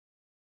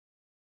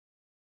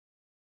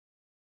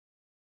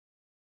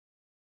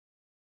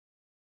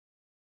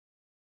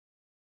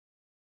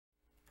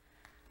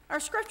Our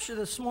scripture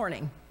this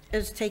morning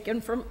is taken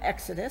from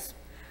Exodus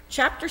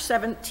chapter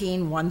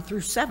 17, 1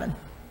 through 7.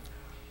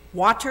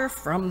 Water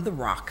from the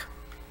rock.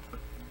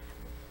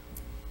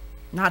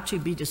 Not to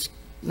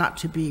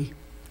be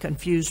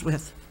confused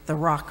with The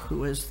Rock,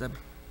 who is the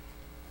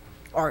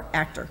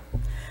actor.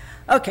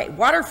 Okay,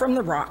 water from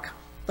the rock.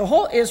 The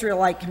whole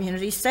Israelite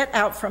community set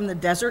out from the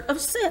desert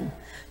of Sin,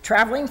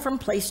 traveling from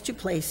place to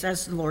place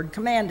as the Lord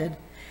commanded.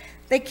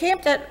 They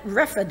camped at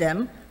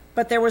Rephidim,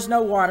 but there was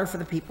no water for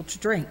the people to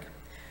drink.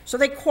 So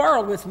they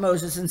quarreled with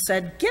Moses and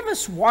said, "Give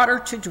us water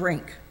to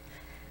drink."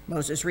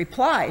 Moses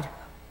replied,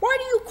 "Why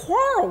do you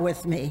quarrel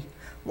with me?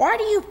 Why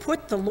do you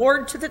put the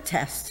Lord to the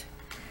test?"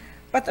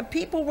 But the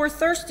people were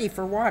thirsty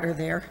for water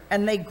there,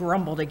 and they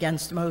grumbled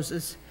against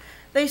Moses.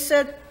 They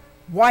said,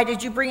 "Why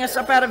did you bring us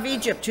up out of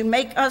Egypt to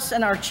make us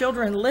and our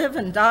children live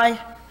and die?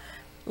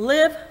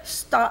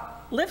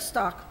 Livestock.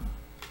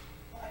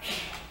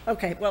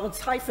 Okay, well,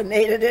 it's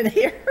hyphenated in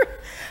here.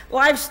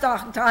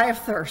 Livestock die of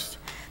thirst."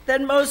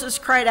 Then Moses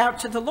cried out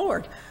to the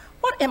Lord,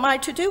 "What am I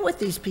to do with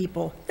these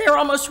people? They're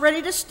almost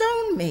ready to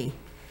stone me."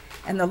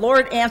 And the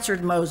Lord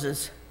answered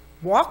Moses,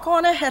 "Walk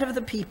on ahead of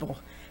the people.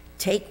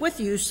 Take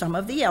with you some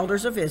of the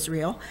elders of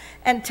Israel,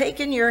 and take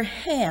in your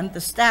hand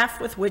the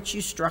staff with which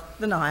you struck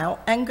the Nile,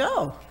 and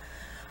go.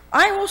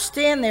 I will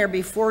stand there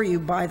before you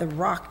by the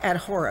rock at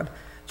Horeb.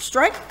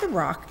 Strike the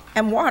rock,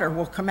 and water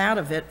will come out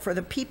of it for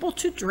the people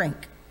to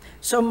drink."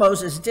 So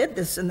Moses did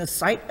this in the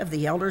sight of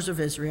the elders of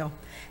Israel,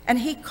 and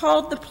he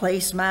called the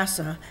place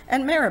Massah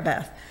and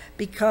Meribah,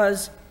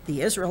 because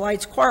the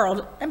Israelites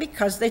quarreled and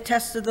because they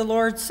tested the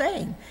Lord,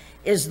 saying,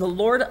 "Is the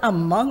Lord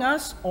among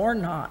us or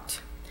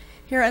not?"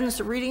 Here ends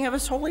the reading of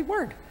his holy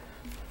word.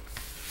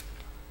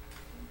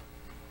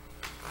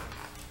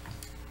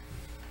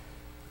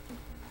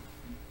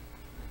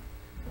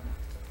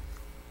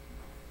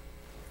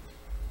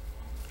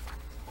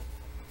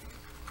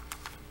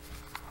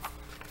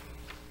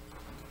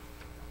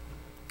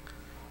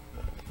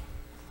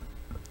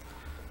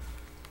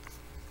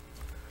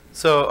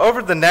 So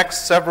over the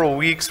next several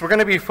weeks, we're going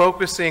to be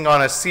focusing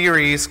on a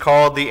series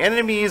called The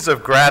Enemies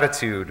of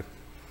Gratitude.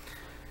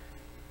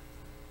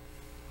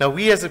 Now,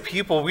 we as a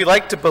people, we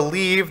like to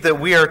believe that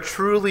we are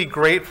truly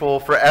grateful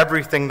for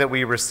everything that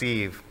we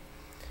receive.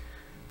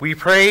 We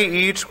pray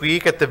each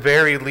week at the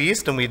very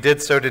least, and we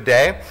did so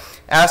today,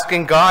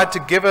 asking God to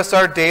give us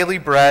our daily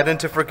bread and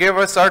to forgive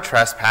us our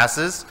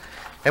trespasses.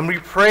 And we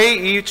pray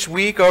each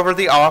week over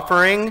the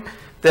offering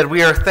that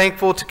we are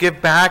thankful to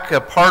give back a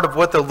part of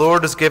what the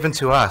Lord has given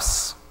to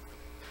us.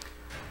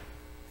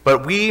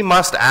 But we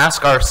must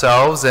ask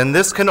ourselves, and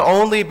this can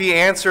only be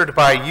answered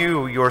by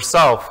you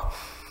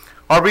yourself,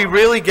 are we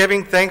really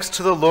giving thanks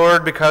to the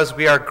Lord because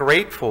we are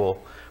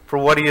grateful for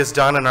what he has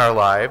done in our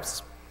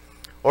lives?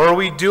 Or are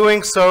we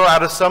doing so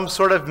out of some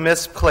sort of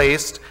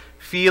misplaced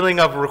feeling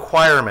of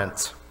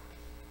requirement?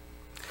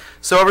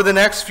 So over the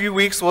next few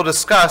weeks, we'll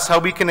discuss how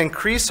we can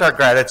increase our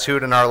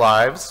gratitude in our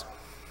lives,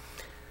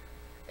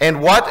 and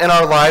what in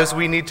our lives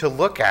we need to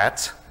look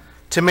at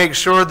to make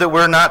sure that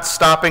we're not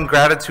stopping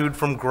gratitude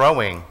from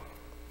growing.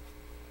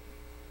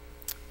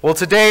 Well,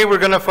 today we're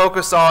going to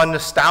focus on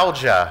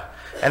nostalgia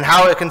and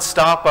how it can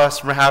stop us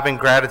from having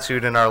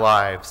gratitude in our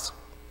lives.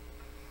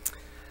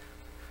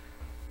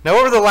 Now,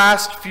 over the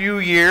last few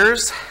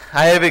years,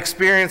 I have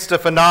experienced a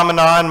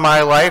phenomenon in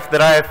my life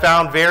that I have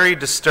found very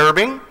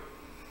disturbing.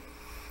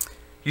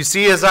 You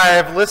see, as I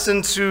have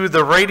listened to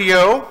the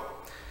radio,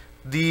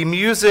 the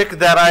music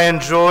that I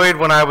enjoyed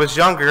when I was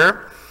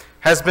younger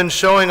has been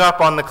showing up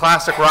on the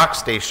classic rock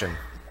station.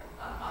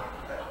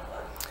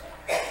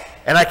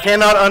 And I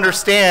cannot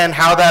understand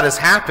how that has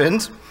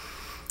happened.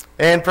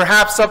 And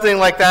perhaps something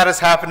like that has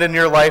happened in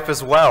your life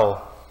as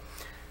well.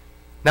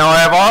 Now, I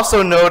have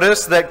also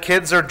noticed that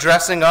kids are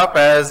dressing up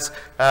as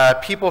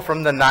people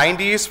from the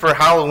 90s for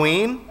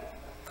Halloween.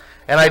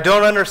 And I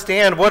don't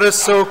understand what is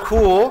so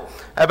cool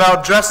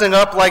about dressing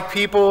up like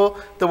people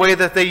the way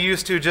that they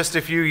used to just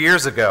a few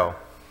years ago.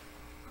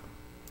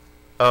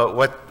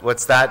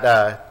 What's that?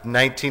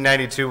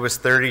 1992 was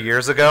 30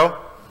 years ago?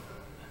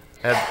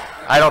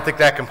 I don't think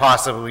that can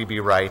possibly be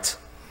right.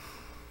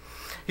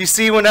 You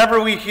see,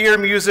 whenever we hear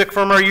music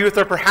from our youth,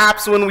 or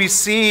perhaps when we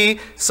see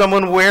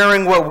someone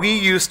wearing what we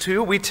used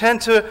to, we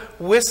tend to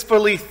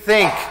wistfully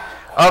think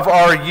of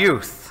our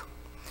youth.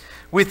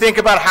 We think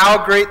about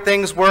how great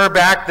things were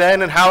back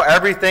then and how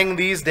everything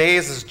these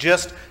days is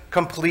just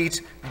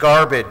complete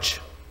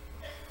garbage.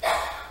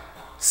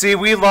 See,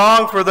 we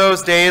long for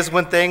those days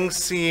when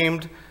things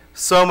seemed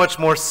so much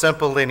more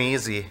simple and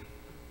easy.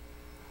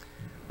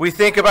 We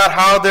think about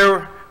how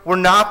there were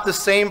not the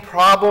same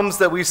problems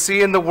that we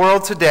see in the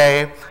world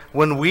today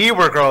when we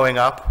were growing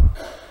up,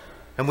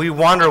 and we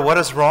wonder what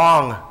is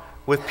wrong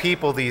with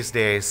people these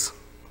days.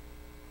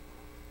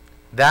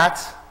 That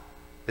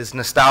is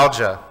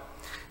nostalgia.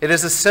 It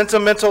is a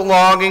sentimental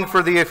longing for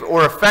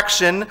or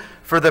affection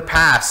for the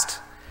past,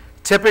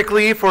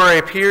 typically for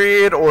a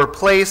period or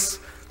place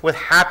with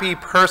happy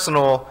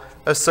personal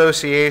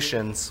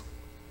associations.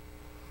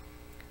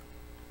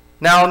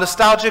 Now,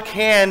 nostalgia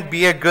can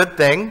be a good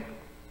thing.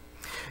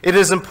 It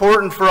is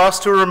important for us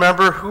to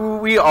remember who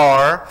we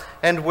are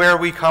and where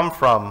we come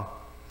from.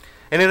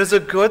 And it is a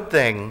good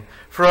thing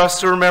for us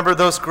to remember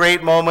those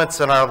great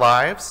moments in our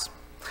lives.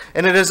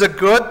 And it is a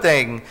good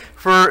thing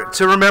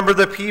to remember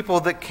the people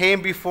that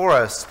came before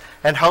us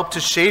and helped to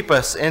shape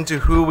us into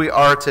who we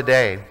are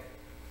today.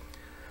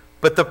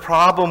 But the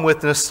problem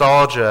with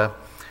nostalgia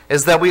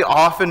is that we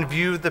often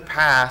view the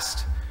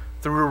past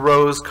through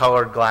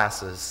rose-colored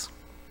glasses.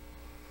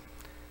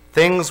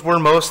 Things were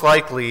most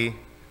likely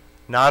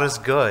not as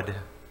good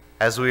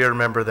as we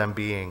remember them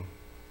being.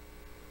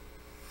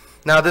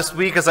 Now this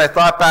week, as I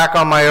thought back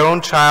on my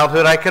own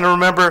childhood, I can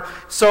remember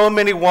so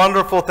many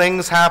wonderful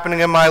things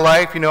happening in my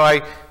life.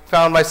 I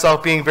found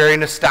myself being very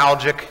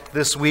nostalgic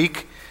this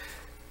week.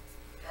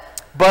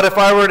 But if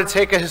I were to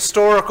take a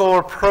historical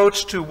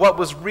approach to what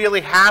was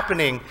really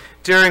happening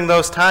during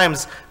those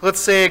times, let's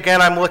say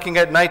again I'm looking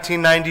at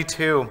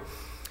 1992.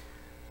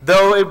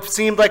 Though it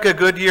seemed like a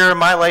good year in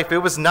my life, it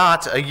was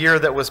not a year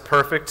that was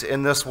perfect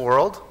in this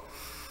world.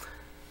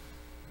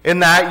 In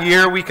that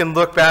year, we can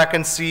look back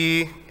and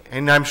see,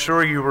 and I'm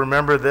sure you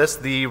remember this,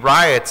 the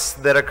riots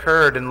that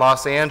occurred in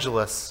Los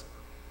Angeles.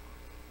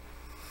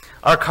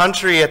 Our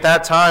country at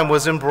that time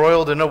was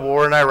embroiled in a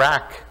war in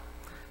Iraq.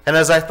 And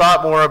as I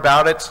thought more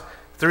about it,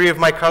 3 of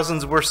my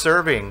cousins were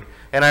serving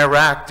in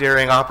Iraq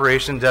during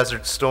Operation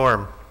Desert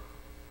Storm.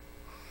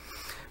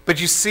 But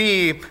you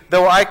see,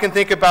 though I can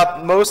think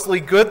about mostly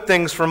good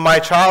things from my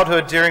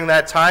childhood during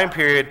that time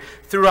period,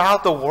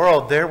 throughout the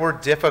world there were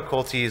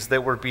difficulties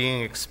that were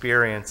being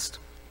experienced.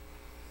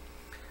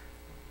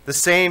 The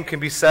same can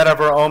be said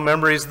of our own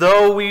memories.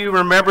 Though we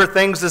remember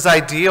things as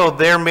ideal,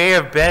 there may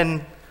have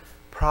been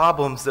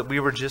problems that we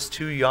were just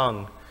too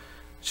young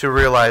to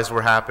realize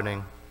were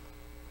happening.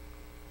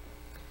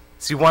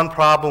 See, one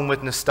problem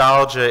with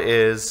nostalgia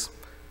is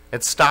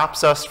it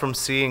stops us from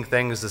seeing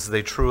things as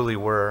they truly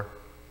were.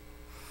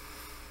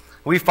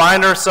 We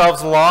find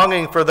ourselves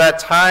longing for that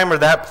time or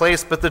that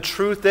place, but the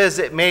truth is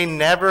it may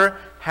never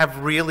have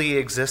really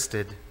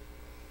existed.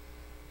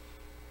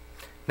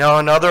 Now,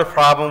 another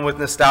problem with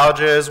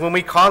nostalgia is when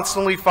we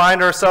constantly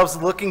find ourselves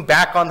looking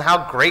back on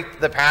how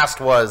great the past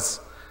was.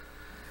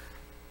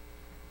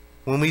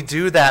 When we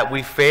do that,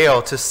 we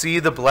fail to see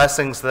the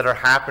blessings that are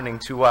happening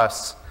to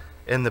us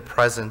in the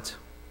present.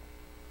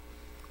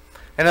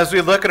 And as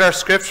we look at our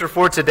scripture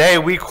for today,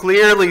 we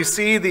clearly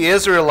see the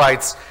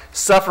Israelites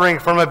suffering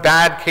from a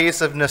bad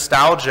case of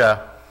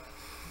nostalgia.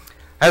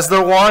 As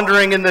they're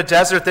wandering in the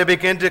desert, they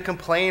begin to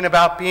complain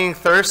about being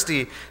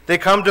thirsty. They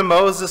come to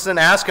Moses and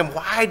ask him,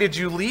 "Why did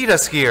you lead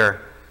us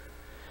here?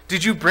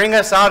 Did you bring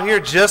us out here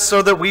just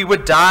so that we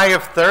would die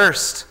of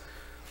thirst?"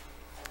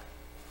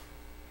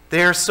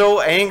 They are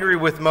so angry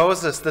with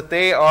Moses that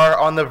they are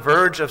on the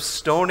verge of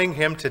stoning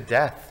him to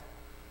death.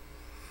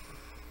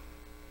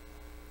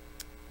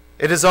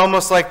 It is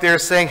almost like they're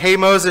saying, "Hey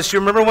Moses, you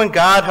remember when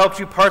God helped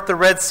you part the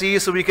Red Sea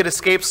so we could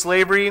escape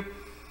slavery?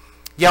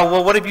 Yeah,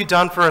 well, what have you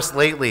done for us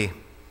lately?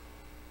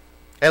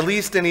 At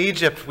least in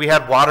Egypt, we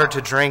had water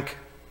to drink."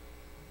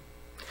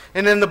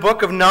 And in the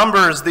book of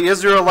Numbers, the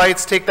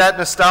Israelites take that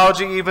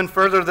nostalgia even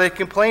further. They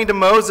complain to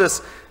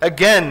Moses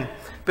again,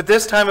 but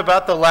this time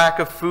about the lack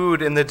of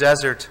food in the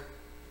desert.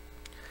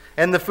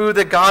 And the food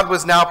that God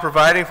was now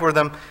providing for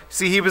them.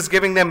 See, he was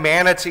giving them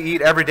manna to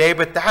eat every day,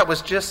 but that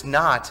was just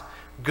not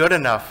good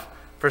enough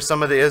for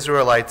some of the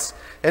Israelites.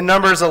 In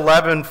Numbers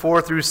 11,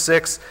 4 through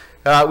 6,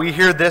 we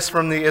hear this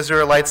from the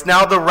Israelites.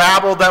 "Now the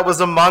rabble that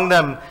was among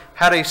them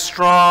had a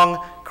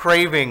strong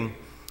craving.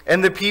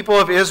 And the people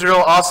of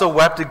Israel also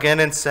wept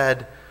again and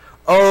said,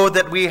 'Oh,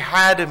 that we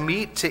had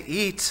meat to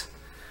eat.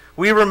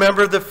 We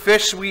remember the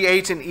fish we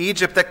ate in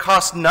Egypt that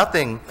cost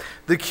nothing,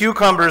 the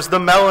cucumbers, the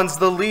melons,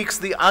 the leeks,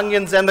 the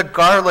onions, and the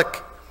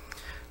garlic.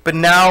 But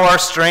now our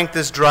strength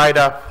is dried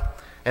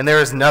up, and there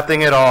is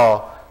nothing at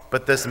all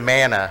but this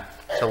manna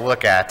to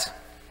look at.'"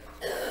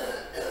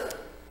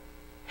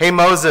 Hey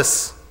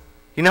Moses,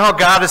 you know how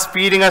God is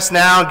feeding us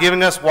now and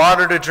giving us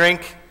water to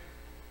drink?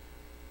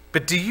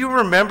 But do you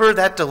remember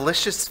that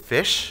delicious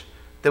fish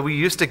that we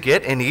used to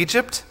get in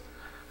Egypt?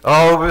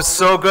 Oh, it was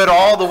so good.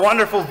 All the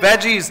wonderful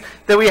veggies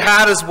that we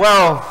had as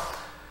well.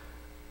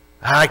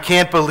 I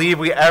can't believe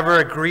we ever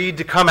agreed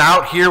to come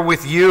out here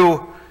with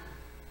you.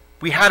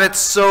 We had it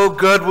so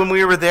good when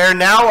we were there.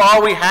 Now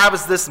all we have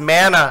is this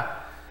manna.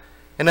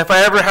 And if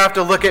I ever have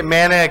to look at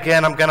manna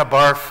again, I'm going to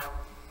barf.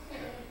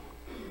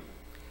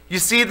 You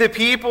see, the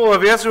people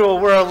of Israel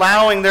were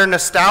allowing their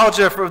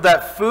nostalgia for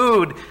that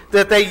food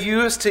that they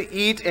used to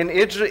eat in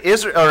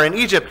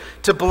Egypt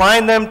to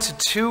blind them to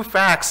two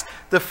facts.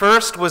 The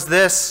first was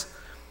this: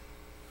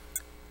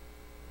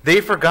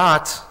 they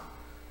forgot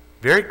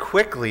very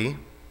quickly,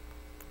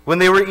 when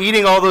they were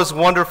eating all those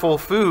wonderful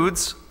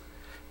foods,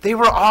 they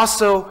were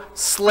also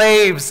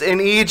slaves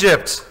in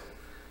Egypt.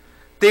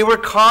 They were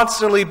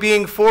constantly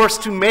being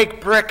forced to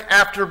make brick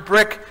after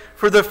brick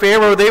for the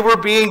Pharaoh. They were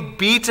being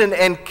beaten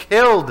and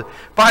killed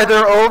by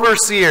their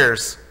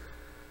overseers.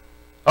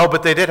 Oh,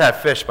 but they did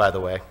have fish, by the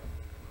way.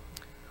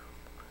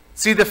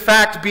 See, the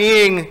fact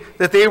being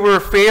that they were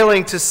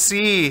failing to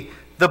see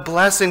the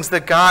blessings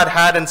that God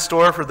had in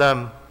store for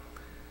them.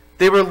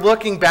 They were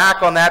looking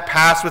back on that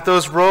past with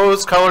those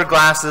rose-colored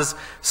glasses,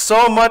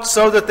 so much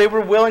so that they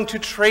were willing to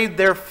trade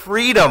their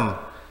freedom,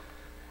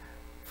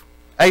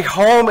 a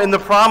home in the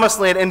promised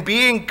land, and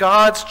being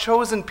God's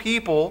chosen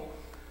people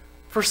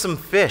for some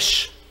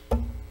fish.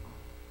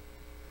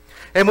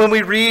 And when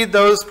we read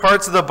those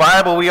parts of the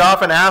Bible, we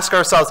often ask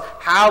ourselves,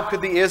 how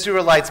could the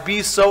Israelites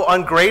be so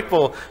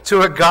ungrateful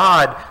to a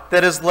God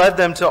that has led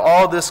them to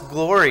all this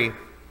glory?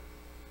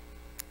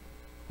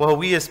 Well,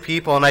 we as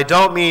people, and I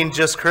don't mean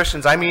just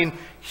Christians, I mean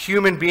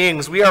human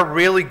beings, we are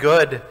really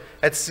good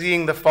at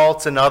seeing the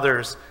faults in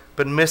others,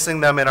 but missing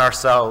them in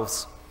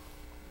ourselves.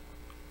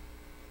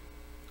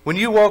 When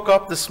you woke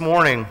up this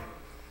morning,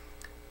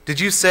 did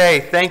you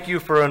say, "Thank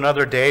you for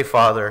another day,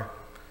 Father.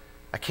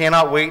 I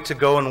cannot wait to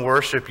go and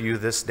worship you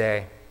this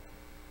day"?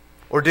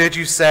 Or did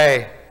you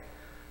say,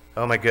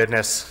 "Oh my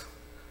goodness,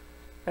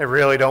 I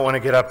really don't want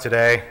to get up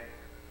today.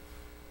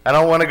 I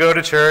don't want to go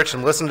to church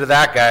and listen to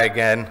that guy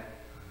again.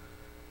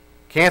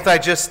 Can't I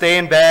just stay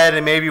in bed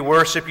and maybe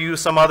worship you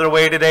some other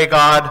way today,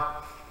 God?"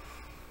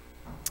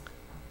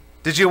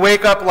 Did you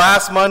wake up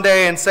last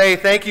Monday and say,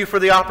 "Thank you for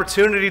the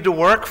opportunity to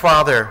work,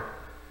 Father.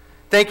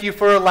 Thank you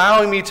for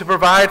allowing me to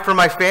provide for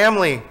my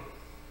family.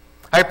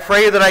 I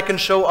pray that I can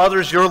show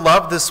others your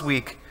love this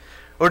week"?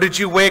 Or did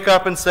you wake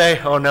up and say,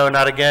 "Oh no,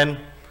 not again.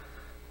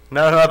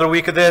 Not another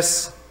week of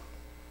this"?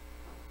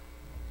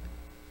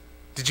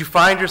 Did you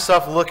find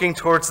yourself looking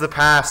towards the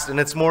past in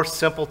its more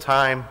simple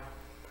time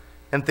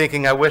and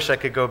thinking, "I wish I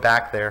could go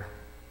back there"?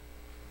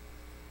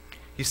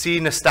 You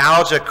see,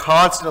 nostalgia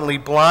constantly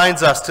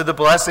blinds us to the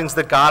blessings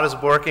that God is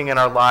working in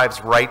our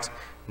lives right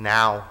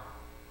now.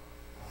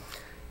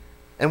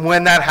 And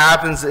when that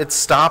happens, it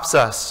stops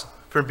us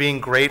from being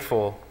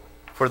grateful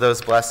for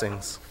those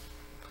blessings.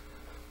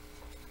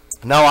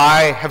 Now,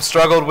 I have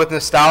struggled with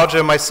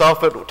nostalgia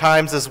myself at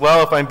times as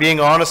well, if I'm being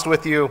honest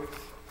with you.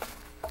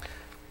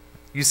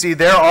 You see,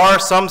 there are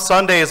some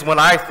Sundays when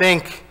I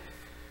think,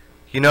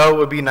 it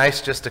would be nice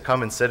just to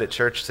come and sit at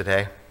church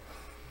today.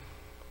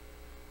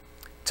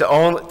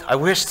 I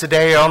wish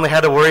today I only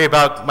had to worry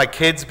about my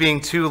kids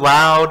being too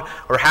loud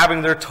or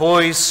having their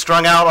toys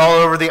strung out all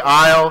over the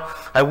aisle.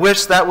 I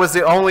wish that was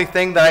the only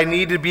thing that I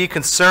needed to be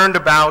concerned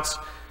about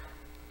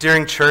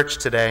during church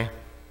today.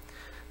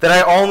 That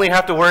I only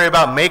have to worry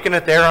about making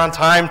it there on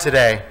time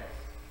today,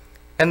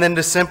 and then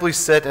to simply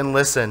sit and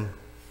listen.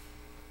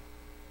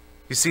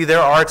 You see,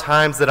 there are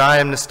times that I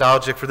am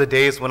nostalgic for the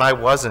days when I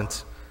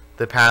wasn't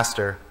the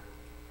pastor.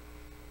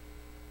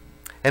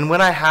 And when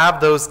I have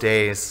those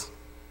days,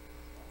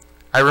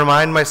 I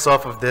remind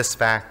myself of this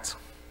fact.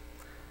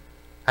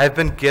 I've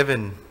been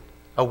given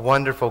a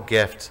wonderful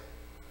gift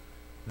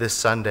this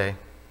Sunday.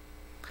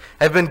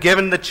 I've been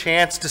given the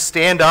chance to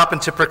stand up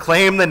and to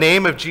proclaim the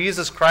name of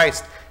Jesus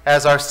Christ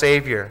as our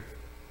Savior.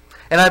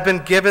 And I've been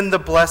given the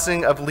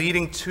blessing of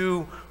leading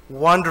 2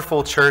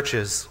 wonderful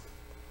churches.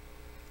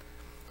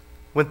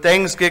 When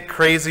things get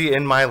crazy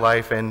in my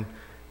life, and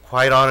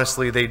quite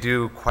honestly, they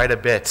do quite a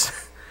bit,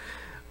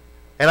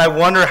 and I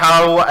wonder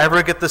how I'll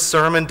ever get the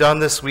sermon done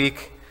this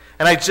week,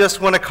 and I just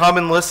want to come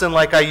and listen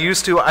like I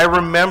used to, I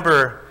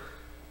remember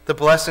the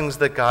blessings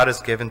that God has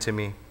given to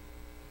me.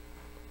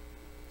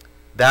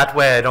 That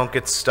way I don't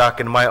get stuck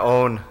in my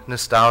own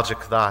nostalgic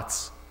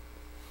thoughts.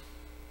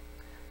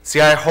 See,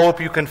 I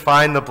hope you can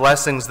find the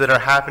blessings that are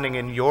happening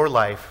in your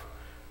life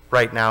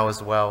right now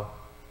as well.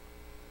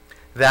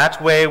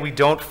 That way we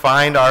don't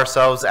find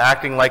ourselves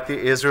acting like the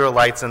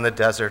Israelites in the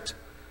desert,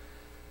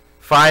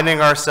 finding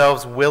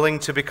ourselves willing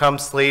to become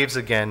slaves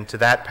again to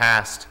that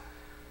past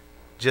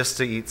just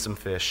to eat some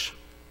fish.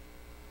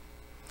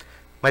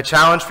 My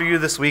challenge for you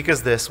this week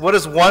is this. What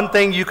is one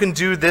thing you can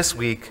do this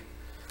week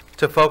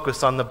to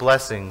focus on the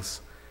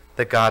blessings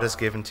that God has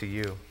given to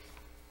you?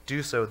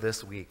 Do so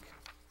this week.